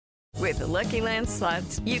With the Lucky Land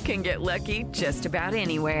Slots, you can get lucky just about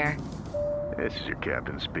anywhere. This is your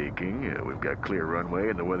captain speaking. We've got clear runway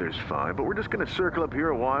and the weather's fine, but we're just going to circle up here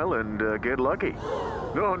a while and get lucky.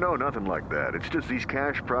 No, nothing like that. It's just these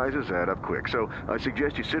cash prizes add up quick. So I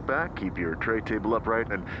suggest you sit back, keep your tray table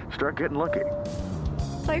upright, and start getting lucky.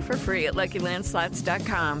 Play for free at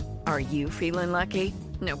LuckyLandSlots.com. Are you feeling lucky?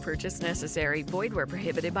 No purchase necessary. Void where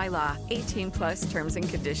prohibited by law. 18 plus terms and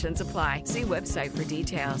conditions apply. See website for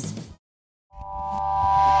details.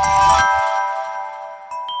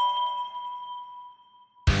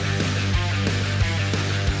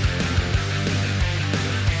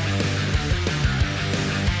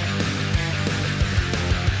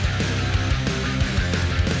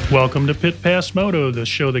 Welcome to Pit Pass Moto, the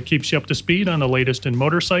show that keeps you up to speed on the latest in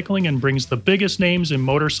motorcycling and brings the biggest names in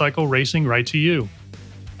motorcycle racing right to you.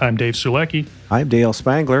 I'm Dave Sulecki. I'm Dale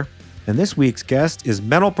Spangler, and this week's guest is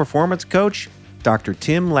mental performance coach Dr.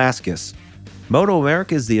 Tim Laskis. Moto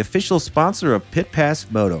America is the official sponsor of Pit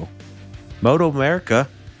Pass Moto. Moto America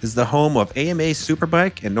is the home of AMA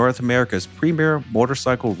Superbike and North America's premier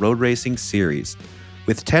motorcycle road racing series.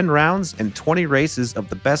 With 10 rounds and 20 races of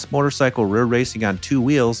the best motorcycle road racing on two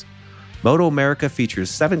wheels, Moto America features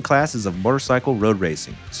 7 classes of motorcycle road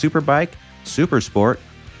racing: Superbike, Super Sport,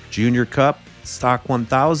 Junior Cup, Stock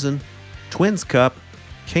 1000, Twins Cup,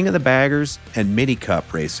 King of the Baggers, and Mini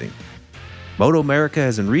Cup racing. Moto America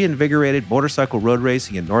has reinvigorated motorcycle road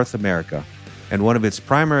racing in North America, and one of its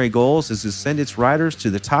primary goals is to send its riders to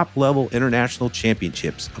the top-level international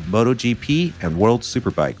championships of MotoGP and World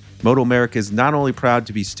Superbike. Moto America is not only proud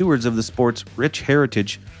to be stewards of the sport's rich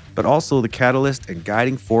heritage, but also the catalyst and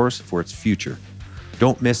guiding force for its future.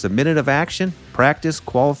 Don't miss a minute of action, practice,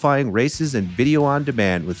 qualifying, races, and video on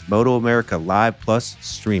demand with Moto America Live Plus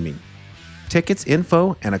streaming. Tickets,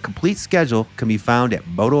 info, and a complete schedule can be found at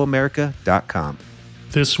MotoAmerica.com.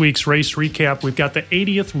 This week's race recap, we've got the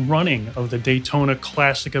 80th running of the Daytona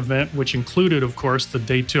Classic event, which included, of course, the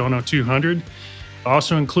Daytona 200.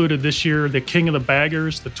 Also included this year the King of the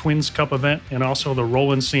Baggers, the Twins Cup event, and also the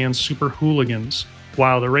Roland Sands Super Hooligans.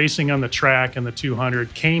 While the racing on the track and the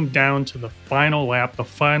 200 came down to the final lap, the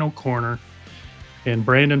final corner, and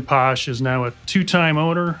Brandon Posh is now a 2-time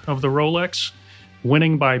owner of the Rolex,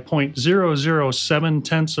 winning by 0.007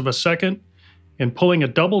 tenths of a second and pulling a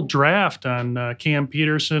double draft on Cam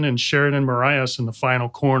Peterson and Sheridan Marias in the final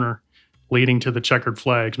corner, leading to the checkered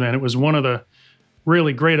flags. Man, it was one of the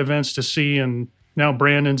really great events to see, and now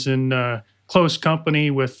Brandon's in close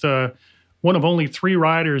company with one of only 3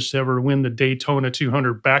 riders to ever win the Daytona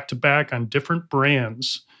 200 back-to-back on different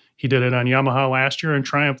brands. He did it on Yamaha last year and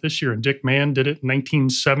Triumph this year, and Dick Mann did it in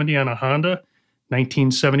 1970 on a Honda,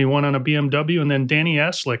 1971 on a BMW, and then Danny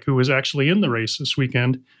Aslick, who was actually in the race this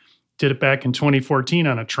weekend, did it back in 2014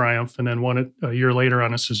 on a Triumph and then won it a year later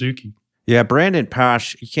on a Suzuki. Yeah, Brandon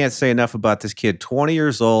Posh, you can't say enough about this kid. 20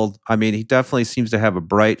 years old. I mean, he definitely seems to have a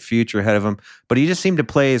bright future ahead of him, but he just seemed to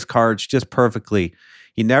play his cards just perfectly.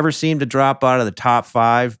 He never seemed to drop out of the top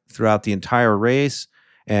 5 throughout the entire race.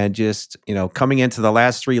 And just, coming into the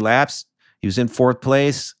last 3 laps, he was in 4th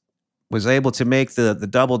place, was able to make the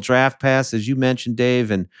double draft pass, as you mentioned,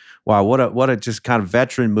 Dave. And wow, what a just kind of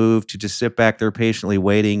veteran move to just sit back there patiently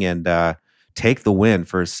waiting and take the win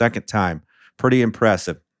for a second time. Pretty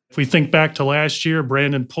impressive. If we think back to last year,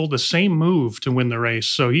 Brandon pulled the same move to win the race.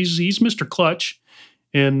 So he's Mr. Clutch,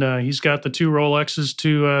 and he's got the 2 Rolexes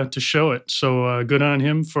to show it. So good on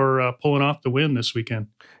him for pulling off the win this weekend.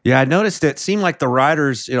 Yeah, I noticed it seemed like the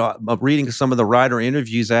riders, reading some of the rider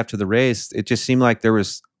interviews after the race, it just seemed like there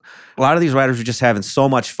was a lot of these riders were just having so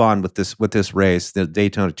much fun with this race, the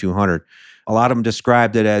Daytona 200. A lot of them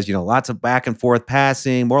described it as, lots of back and forth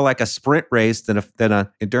passing, more like a sprint race than an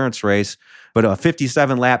endurance race, but a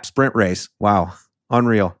 57-lap sprint race. Wow,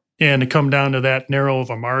 unreal. And to come down to that narrow of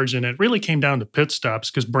a margin, it really came down to pit stops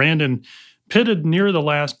because Brandon pitted near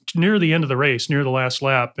the end of the race, near the last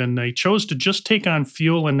lap, and they chose to just take on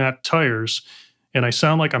fuel and not tires. And I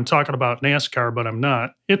sound like I'm talking about NASCAR, but I'm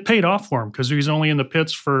not. It paid off for him because he was only in the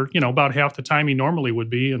pits for, about half the time he normally would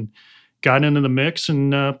be, and got into the mix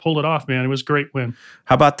and pulled it off, man. It was a great win.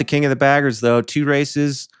 How about the King of the Baggers, though? 2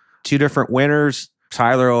 races, 2 different winners.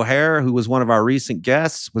 Tyler O'Hara, who was one of our recent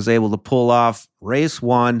guests, was able to pull off race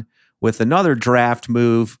 1 with another draft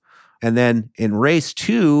move. And then in race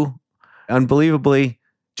 2, unbelievably,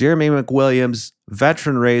 Jeremy McWilliams,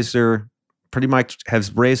 veteran racer, pretty much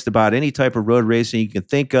has raced about any type of road racing you can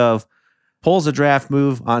think of, pulls a draft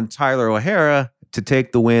move on Tyler O'Hara to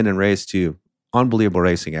take the win in race 2. Unbelievable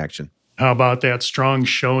racing action. How about that strong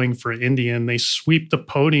showing for Indian? They sweep the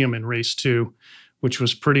podium in race 2, which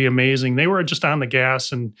was pretty amazing. They were just on the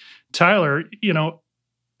gas, and Tyler,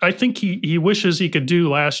 I think he wishes he could do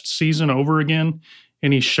last season over again,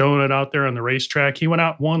 and he's showing it out there on the racetrack. He went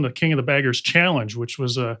out and won the King of the Baggers Challenge, which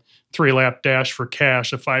was a 3-lap dash for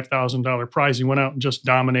cash, a $5,000 prize. He went out and just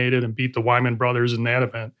dominated and beat the Wyman brothers in that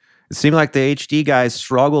event. It seemed like the HD guys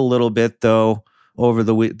struggled a little bit, though, over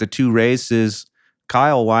the two races.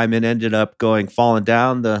 Kyle Wyman ended up falling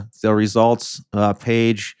down the results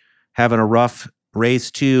page, having a rough race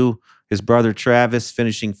too. His brother Travis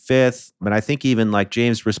finishing 5th. But I think even like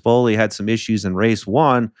James Rispoli had some issues in race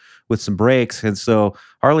 1 with some brakes. And so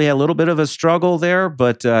Harley had a little bit of a struggle there.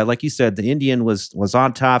 But like you said, the Indian was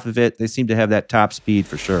on top of it. They seem to have that top speed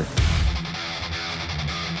for sure.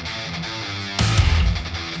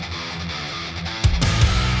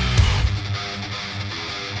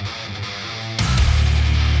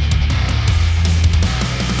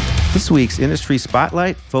 This week's Industry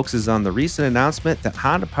Spotlight focuses on the recent announcement that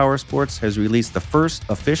Honda Powersports has released the first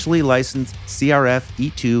officially licensed CRF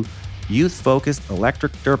E2 youth-focused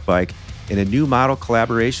electric dirt bike in a new model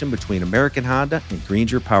collaboration between American Honda and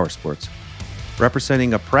Grainger Powersports.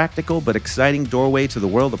 Representing a practical but exciting doorway to the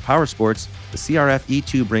world of powersports, the CRF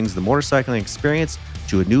E2 brings the motorcycling experience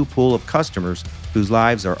to a new pool of customers whose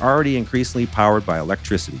lives are already increasingly powered by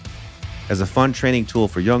electricity. As a fun training tool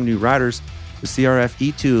for young new riders, the CRF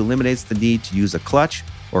E2 eliminates the need to use a clutch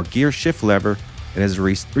or gear shift lever and is a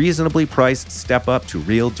reasonably priced step up to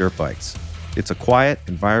real dirt bikes. It's a quiet,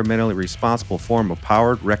 environmentally responsible form of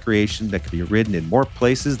powered recreation that can be ridden in more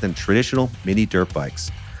places than traditional mini dirt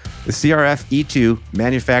bikes. The CRF E2,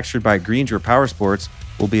 manufactured by Grainger Powersports,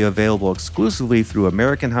 will be available exclusively through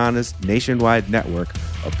American Honda's nationwide network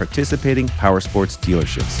of participating powersports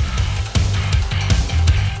dealerships.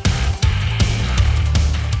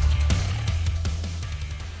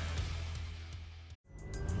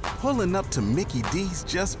 Pulling up to Mickey D's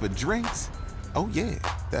just for drinks? Oh yeah,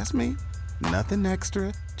 that's me. Nothing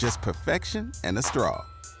extra, just perfection and a straw.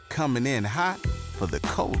 Coming in hot for the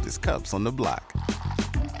coldest cups on the block.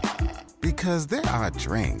 Because there are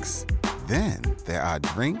drinks. Then there are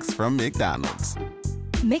drinks from McDonald's.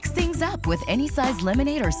 Mix things up with any size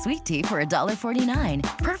lemonade or sweet tea for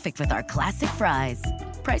 $1.49. Perfect with our classic fries.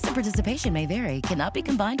 Price and participation may vary. Cannot be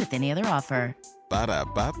combined with any other offer.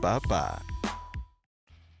 Ba-da-ba-ba-ba.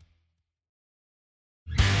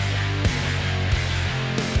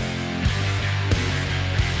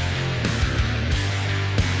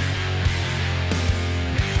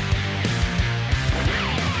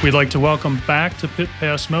 We'd like to welcome back to Pit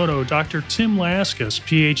Pass Moto Dr. Tim Laskus,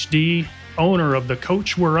 PhD, owner of the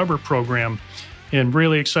Coach Wherever program. And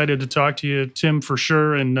really excited to talk to you, Tim, for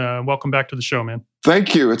sure. And welcome back to the show, man.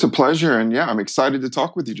 Thank you. It's a pleasure. And yeah, I'm excited to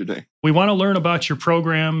talk with you today. We want to learn about your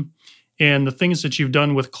program and the things that you've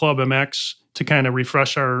done with Club MX to kind of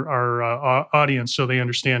refresh our audience so they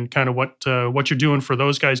understand kind of what you're doing for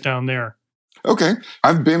those guys down there. Okay.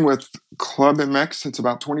 I've been with Club MX since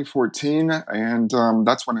about 2014, and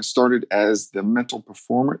that's when I started as the mental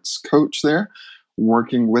performance coach there,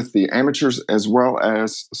 working with the amateurs as well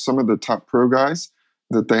as some of the top pro guys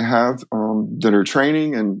that they have that are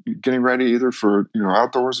training and getting ready either for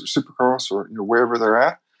outdoors or supercross or wherever they're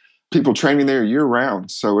at. People training there year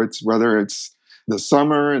round. So it's whether it's the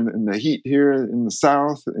summer and the heat here in the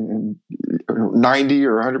South and 90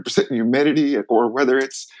 or 100% humidity, or whether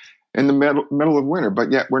it's in the middle of winter.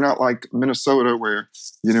 But yet we're not like Minnesota where,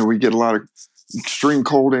 we get a lot of extreme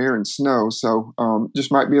cold air and snow. So just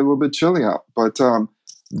might be a little bit chilly out. But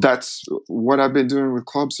that's what I've been doing with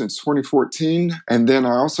clubs since 2014. And then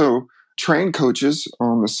I also train coaches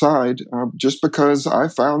on the side just because I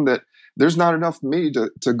found that there's not enough me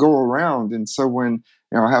to go around. And so when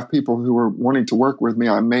I have people who are wanting to work with me,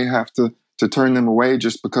 I may have to turn them away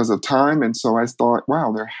just because of time. And so I thought,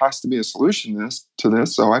 wow, there has to be a solution to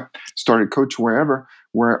this. So I started Coach Wherever,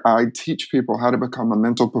 where I teach people how to become a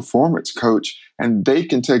mental performance coach, and they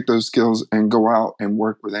can take those skills and go out and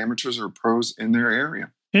work with amateurs or pros in their area.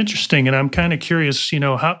 Interesting. And I'm kind of curious,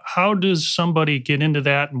 how does somebody get into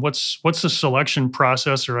that? And what's the selection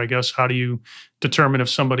process? Or I guess, how do you determine if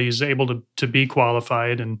somebody is able to be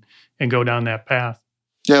qualified and go down that path?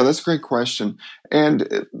 Yeah, that's a great question.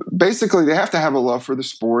 And basically, they have to have a love for the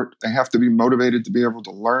sport. They have to be motivated to be able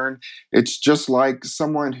to learn. It's just like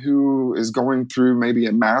someone who is going through maybe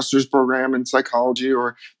a master's program in psychology,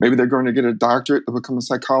 or maybe they're going to get a doctorate to become a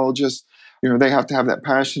psychologist. They have to have that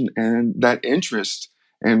passion and that interest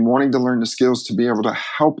and wanting to learn the skills to be able to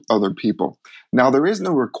help other people. Now, there is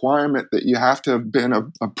no requirement that you have to have been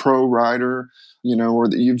a pro rider, or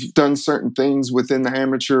that you've done certain things within the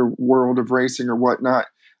amateur world of racing or whatnot.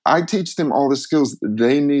 I teach them all the skills that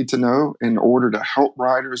they need to know in order to help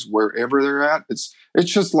riders wherever they're at. It's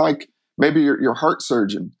just like maybe your heart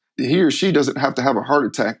surgeon. He or she doesn't have to have a heart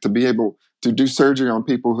attack to be able to do surgery on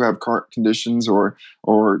people who have heart conditions, or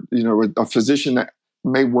a physician that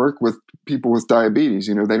may work with people with diabetes.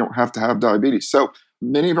 They don't have to have diabetes. So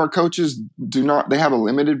many of our coaches do not. They have a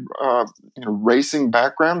limited racing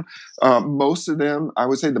background. Most of them, I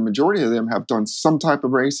would say the majority of them, have done some type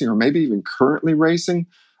of racing or maybe even currently racing.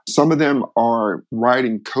 Some of them are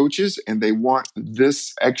riding coaches, and they want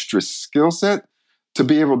this extra skill set to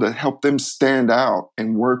be able to help them stand out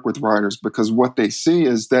and work with riders, because what they see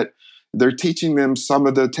is that they're teaching them some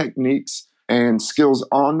of the techniques and skills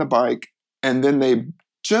on the bike, and then they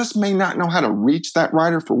just may not know how to reach that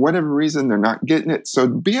rider for whatever reason. They're not getting it. So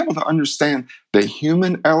be able to understand the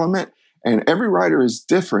human element, and every rider is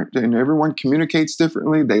different and everyone communicates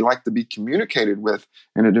differently. They like to be communicated with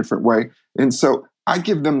in a different way. And so I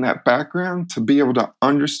give them that background to be able to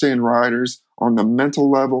understand riders on the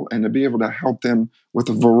mental level and to be able to help them with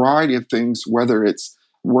a variety of things, whether it's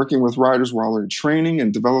working with riders while they're training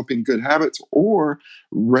and developing good habits, or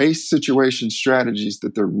race situation strategies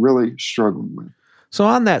that they're really struggling with. So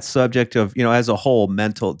on that subject of, as a whole,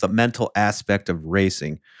 the mental aspect of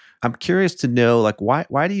racing, I'm curious to know, like,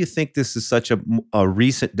 why do you think this is such a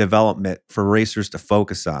recent development for racers to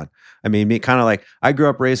focus on? I mean, kind of like, I grew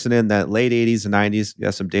up racing in the late 80s and 90s.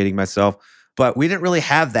 Yes, I'm dating myself. But we didn't really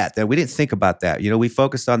have that then. We didn't think about that. We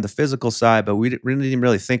focused on the physical side, but we didn't even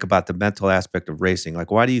really think about the mental aspect of racing.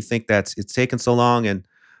 Like, why do you think it's taken so long? And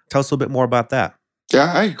tell us a little bit more about that.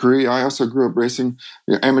 Yeah, I agree. I also grew up racing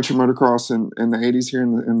amateur motocross in the 80s here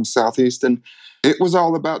in the Southeast. And it was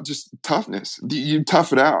all about just toughness. You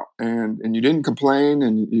tough it out, and you didn't complain,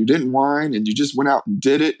 and you didn't whine, and you just went out and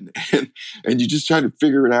did it, and you just tried to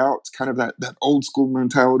figure it out. It's kind of that old school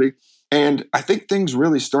mentality. And I think things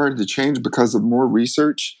really started to change because of more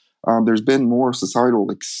research. There's been more societal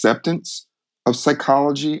acceptance of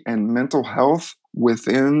psychology and mental health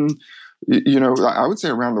within, I would say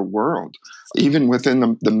around the world. Even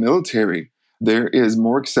within the military, there is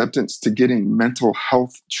more acceptance to getting mental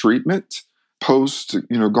health treatment post,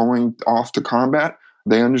 going off to combat.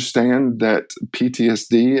 They understand that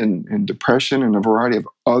PTSD and depression and a variety of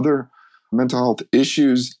other mental health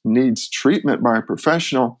issues needs treatment by a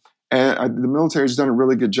professional. And the military has done a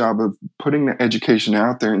really good job of putting the education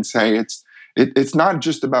out there and say it's not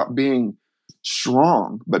just about being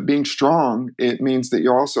strong, but being strong, it means that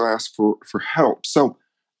you also ask for help. So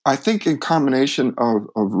I think in combination of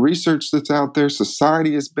research that's out there,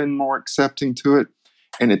 society has been more accepting to it,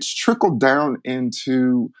 and it's trickled down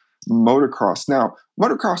into motocross. Now,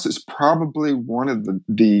 motocross is probably one of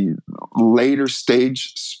the later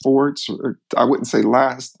stage sports, or I wouldn't say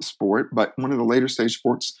last sport, but one of the later stage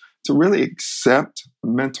sports to really accept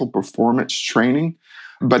mental performance training.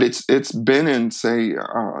 But it's been in, say,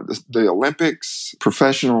 the Olympics,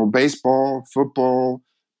 professional baseball, football,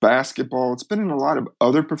 basketball. It's been in a lot of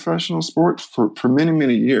other professional sports for many,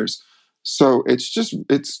 many years. So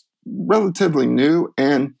it's relatively new.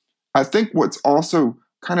 And I think what's also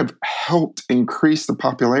kind of helped increase the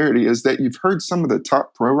popularity is that you've heard some of the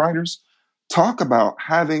top pro riders talk about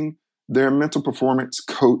having their mental performance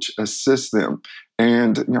coach assist them.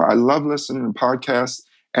 And, I love listening to podcasts,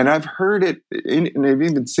 and I've heard it, and I've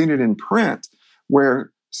even seen it in print,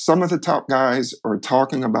 where some of the top guys are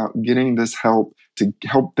talking about getting this help to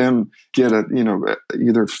help them get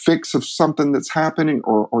either fix of something that's happening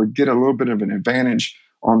or get a little bit of an advantage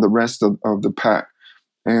on the rest of the pack.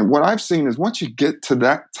 And what I've seen is once you get to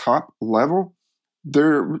that top level,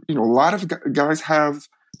 a lot of guys have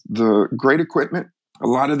the great equipment. A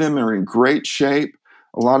lot of them are in great shape.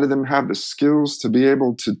 A lot of them have the skills to be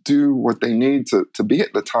able to do what they need to be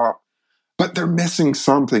at the top, but they're missing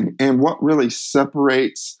something. And what really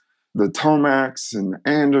separates the Tomacs and the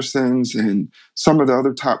Andersons and some of the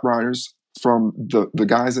other top riders from the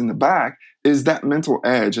guys in the back is that mental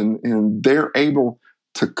edge. And they're able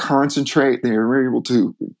to concentrate. They're able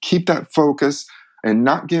to keep that focus and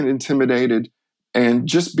not get intimidated and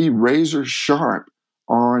just be razor sharp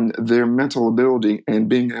on their mental ability and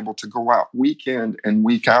being able to go out week in and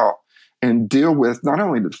week out and deal with not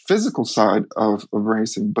only the physical side of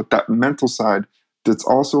racing, but that mental side that's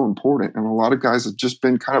also important. And a lot of guys have just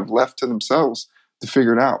been kind of left to themselves to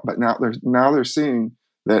figure it out. But now they're seeing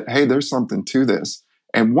that, hey, there's something to this.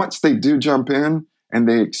 And once they do jump in and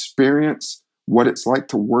they experience what it's like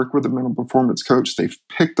to work with a mental performance coach, they've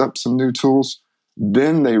picked up some new tools,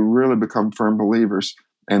 then they really become firm believers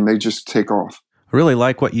and they just take off. I really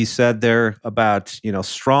like what you said there about,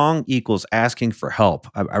 strong equals asking for help.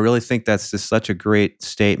 I really think that's just such a great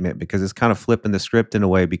statement because it's kind of flipping the script in a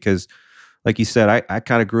way because, like you said, I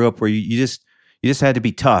kind of grew up where you just had to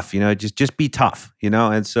be tough, just be tough,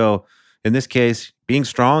 And so, in this case, being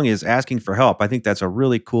strong is asking for help. I think that's a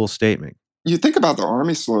really cool statement. You think about the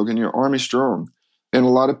Army slogan, Army Strong. And a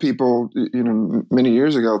lot of people, many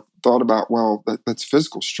years ago thought about, well, that's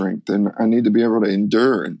physical strength, and I need to be able to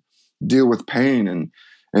endure and deal with pain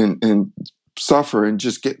and suffer and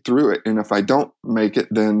just get through it. And if I don't make it,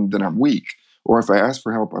 then I'm weak. Or if I ask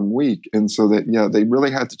for help, I'm weak. And so they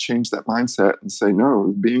really had to change that mindset and say,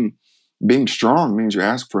 no, being strong means you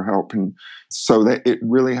ask for help. And so that it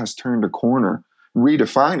really has turned a corner,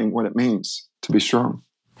 redefining what it means to be strong.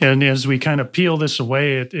 And as we kind of peel this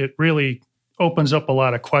away, it really opens up a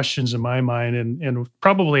lot of questions in my mind. And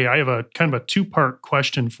probably I have a kind of a two-part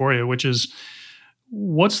question for you, which is,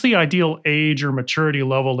 what's the ideal age or maturity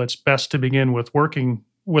level that's best to begin with working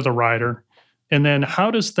with a rider? And then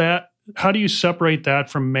how do you separate that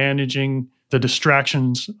from managing the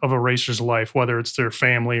distractions of a racer's life, whether it's their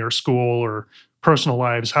family or school or personal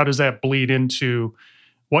lives? How does that bleed into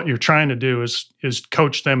what you're trying to do is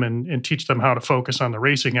coach them and teach them how to focus on the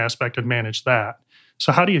racing aspect and manage that?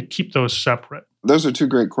 So how do you keep those separate? Those are two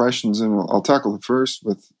great questions, and I'll tackle the first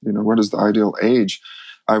with, what is the ideal age?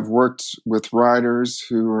 I've worked with riders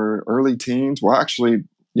who are early teens, well, actually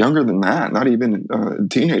younger than that, not even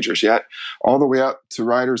teenagers yet, all the way up to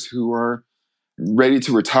riders who are ready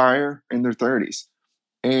to retire in their 30s.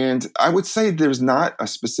 And I would say there's not a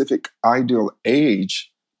specific ideal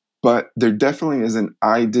age, but there definitely is an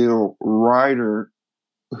ideal rider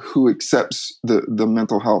who accepts the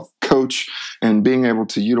mental health coach and being able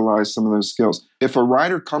to utilize some of those skills. If a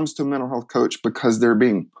rider comes to a mental health coach because they're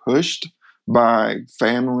being pushed by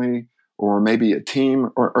family or maybe a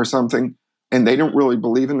team or something, and they don't really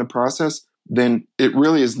believe in the process, then it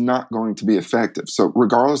really is not going to be effective. So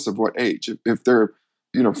regardless of what age, if they're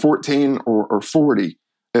 14 or 40,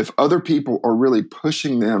 if other people are really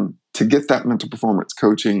pushing them to get that mental performance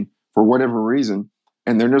coaching for whatever reason,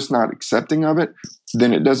 and they're just not accepting of it,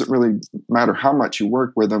 then it doesn't really matter how much you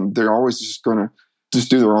work with them. They're always just going to just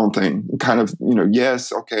do their own thing. Kind of,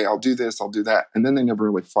 yes, okay, I'll do this, I'll do that. And then they never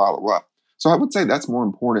really follow up. So I would say that's more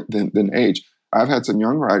important than age. I've had some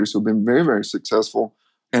young riders who've been very, very successful.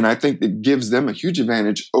 And I think it gives them a huge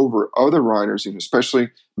advantage over other riders, especially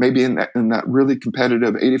maybe in that really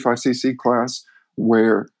competitive 85cc class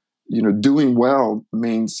where, doing well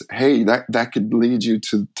means, hey, that could lead you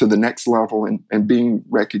to the next level and being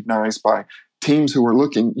recognized by teams who are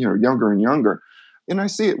looking, younger and younger. And I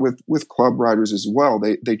see it with club riders as well.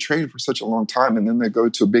 They train for such a long time, and then they go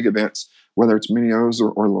to big events, whether it's Mini-O's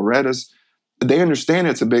or Loretta's. They understand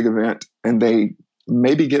it's a big event, and they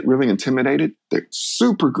maybe get really intimidated. They're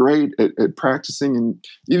super great at practicing, and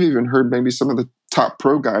you've even heard maybe some of the top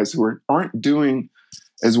pro guys who aren't doing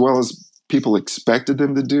as well as people expected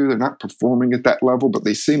them to do. They're not performing at that level, but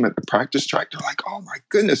they see them at the practice track. They're like, oh my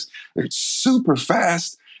goodness, they're super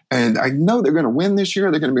fast, and I know they're going to win this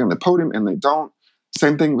year. They're going to be on the podium, and they don't.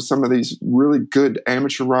 Same thing with some of these really good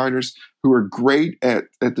amateur riders who are great at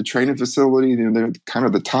the training facility. They're kind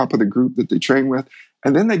of the top of the group that they train with.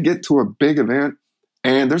 And then they get to a big event,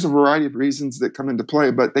 and there's a variety of reasons that come into play,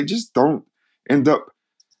 but they just don't end up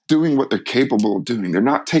doing what they're capable of doing. They're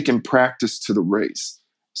not taking practice to the race.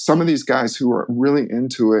 Some of these guys who are really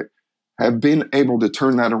into it have been able to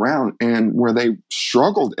turn that around, and where they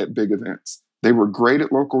struggled at big events. They were great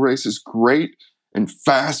at local races, great and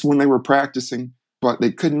fast when they were practicing, but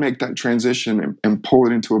they couldn't make that transition and pull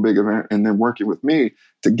it into a big event. And then working with me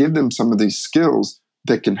to give them some of these skills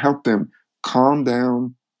that can help them calm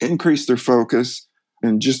down, increase their focus,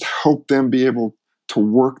 and just help them be able to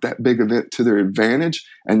work that big event to their advantage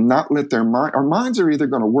and not let their mind. Our minds are either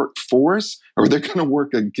going to work for us or they're going to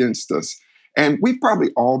work against us. And we've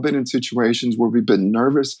probably all been in situations where we've been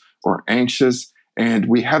nervous or anxious, and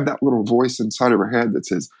we have that little voice inside of our head that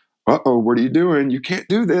says, uh-oh, what are you doing? You can't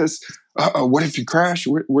do this. Uh-oh, what if you crash?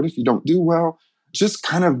 What if you don't do well? Just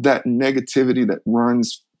kind of that negativity that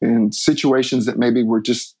runs in situations that maybe we're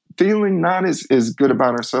just feeling not as good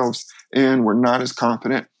about ourselves and we're not as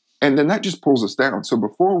confident. And then that just pulls us down. So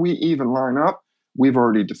before we even line up, we've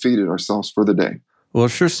already defeated ourselves for the day. Well, it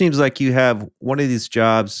sure seems like you have one of these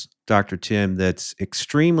jobs, Dr. Tim, that's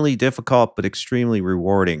extremely difficult, but extremely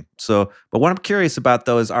rewarding. So, but what I'm curious about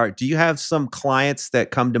though is, do you have some clients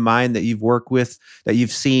that come to mind that you've worked with, that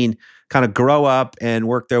you've seen kind of grow up and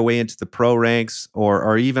work their way into the pro ranks,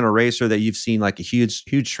 or even a racer that you've seen like a huge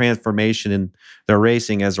transformation in their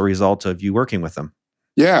racing as a result of you working with them?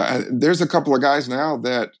 Yeah, there's a couple of guys now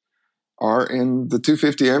that are in the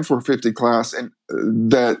 250 and 450 class and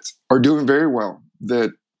that are doing very well,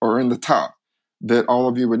 that are in the top, that all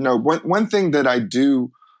of you would know. One thing that I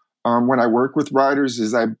do when I work with riders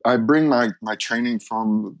is I bring my training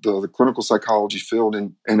from the clinical psychology field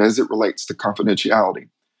and as it relates to confidentiality.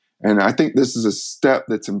 And I think this is a step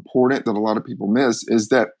that's important that a lot of people miss, is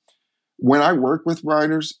that when I work with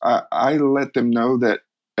riders, I let them know that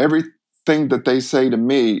everything that they say to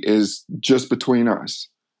me is just between us.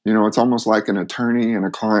 It's almost like an attorney and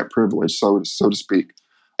a client privilege, so to speak.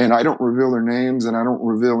 And I don't reveal their names and I don't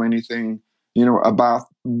reveal anything, about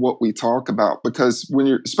what we talk about, because when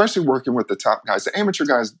you're especially working with the top guys, the amateur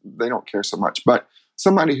guys, they don't care so much, but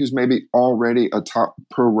somebody who's maybe already a top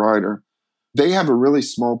pro rider, they have a really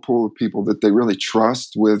small pool of people that they really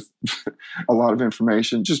trust with a lot of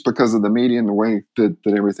information, just because of the media and the way that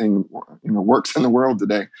everything works in the world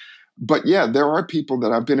today. But yeah, there are people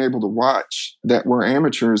that I've been able to watch that were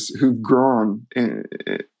amateurs who've grown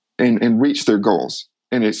and reached their goals.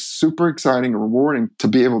 And it's super exciting and rewarding to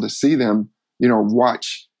be able to see them,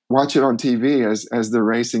 watch it on TV as they're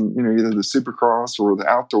racing, either the Supercross or the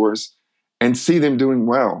outdoors, and see them doing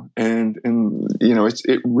well. And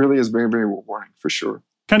it really is very, very rewarding for sure.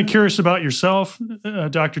 Kind of curious about yourself,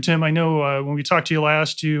 Dr. Tim. I know when we talked to you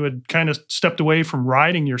last, you had kind of stepped away from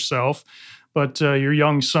riding yourself, but your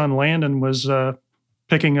young son, Landon, was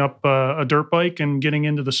picking up a dirt bike and getting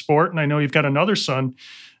into the sport. And I know you've got another son.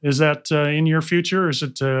 Is that in your future? Or is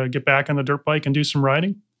it to get back on the dirt bike and do some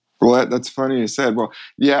riding? Well, that's funny you said. Well,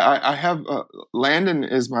 yeah, I have Landon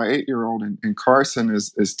is my 8-year-old and Carson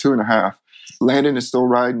is 2.5. Landon is still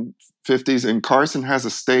riding 50s and Carson has a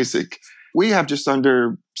Stasic. We have just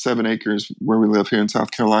under 7 acres where we live here in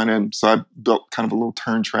South Carolina. And so I built kind of a little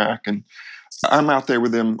turn track, and I'm out there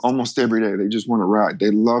with them almost every day. They just want to ride.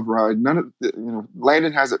 They love riding.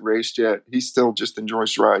 Landon hasn't raced yet. He still just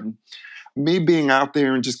enjoys riding. Me being out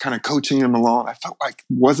there and just kind of coaching him along, I felt like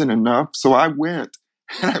wasn't enough. So I went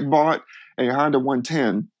and I bought a Honda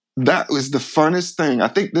 110. That was the funnest thing. I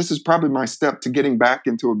think this is probably my step to getting back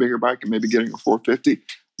into a bigger bike and maybe getting a 450.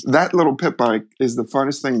 That little pit bike is the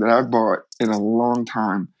funnest thing that I've bought in a long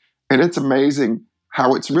time. And it's amazing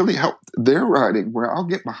how it's really helped their riding, where I'll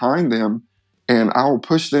get behind them and I'll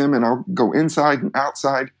push them and I'll go inside and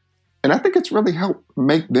outside. And I think it's really helped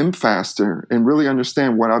make them faster and really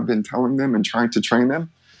understand what I've been telling them and trying to train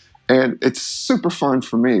them. And it's super fun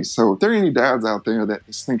for me. So if there are any dads out there that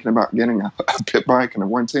is thinking about getting a pit bike and a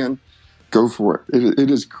 110, go for it. It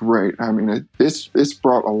is great. I mean, it's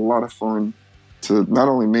brought a lot of fun to not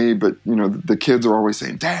only me, but, the kids are always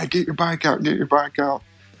saying, Dad, get your bike out, get your bike out.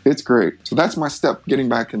 It's great. So that's my step, getting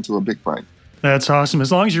back into a big bike. That's awesome.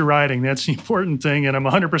 As long as you're riding, that's the important thing. And I'm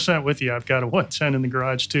 100% with you. I've got a 110 in the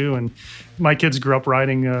garage too. And my kids grew up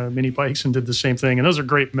riding mini bikes and did the same thing. And those are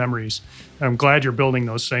great memories. I'm glad you're building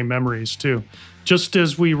those same memories too. Just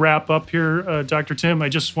as we wrap up here, Dr. Tim, I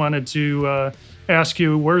just wanted to ask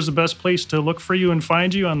you, where's the best place to look for you and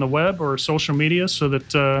find you on the web or social media so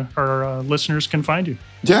that our listeners can find you?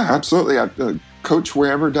 Yeah, absolutely. At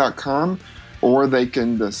coachwherever.com. Or they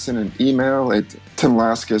can send an email at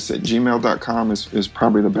timlaskus@gmail.com is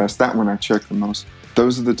probably the best. That one I check the most.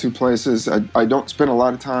 Those are the two places. I don't spend a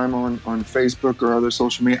lot of time on Facebook or other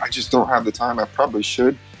social media. I just don't have the time. I probably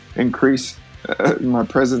should increase my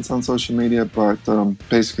presence on social media, but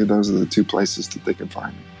basically those are the two places that they can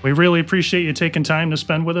find me. We really appreciate you taking time to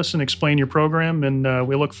spend with us and explain your program, and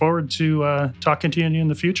we look forward to talking to you in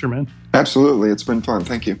the future, man. Absolutely. It's been fun.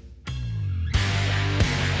 Thank you.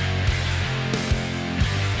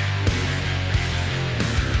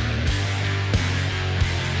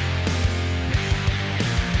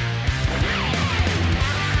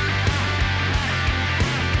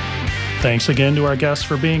 Thanks again to our guests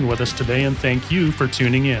for being with us today, and thank you for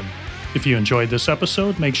tuning in. If you enjoyed this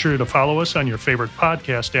episode, make sure to follow us on your favorite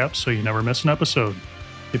podcast app so you never miss an episode.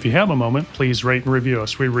 If you have a moment, please rate and review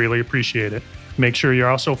us. We really appreciate it. Make sure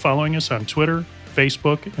you're also following us on Twitter,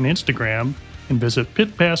 Facebook, and Instagram, and visit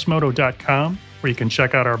pitpassmoto.com where you can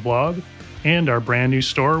check out our blog and our brand new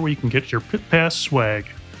store where you can get your Pit Pass swag.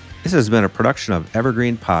 This has been a production of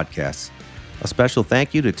Evergreen Podcasts. A special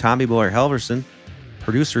thank you to Tommy Boyer Helverson,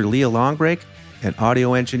 producer Leah Longbreak, and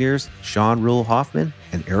audio engineers Sean Rule Hoffman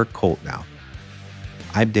and Eric Coltnow.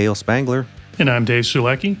 I'm Dale Spangler. And I'm Dave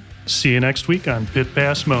Sulecki. See you next week on Pit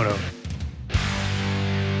Pass Moto.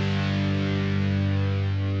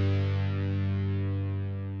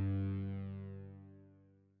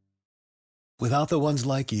 Without the ones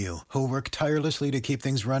like you, who work tirelessly to keep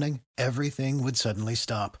things running, everything would suddenly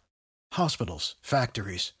stop. Hospitals,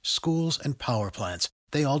 factories, schools, and power plants,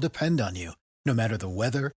 they all depend on you. No matter the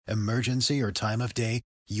weather, emergency, or time of day,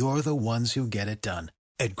 you're the ones who get it done.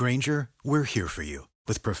 At Grainger, we're here for you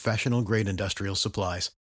with professional-grade industrial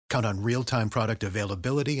supplies. Count on real-time product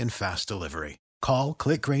availability and fast delivery. Call,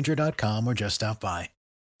 click Grainger.com, or just stop by.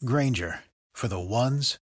 Grainger, for the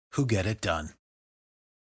ones who get it done.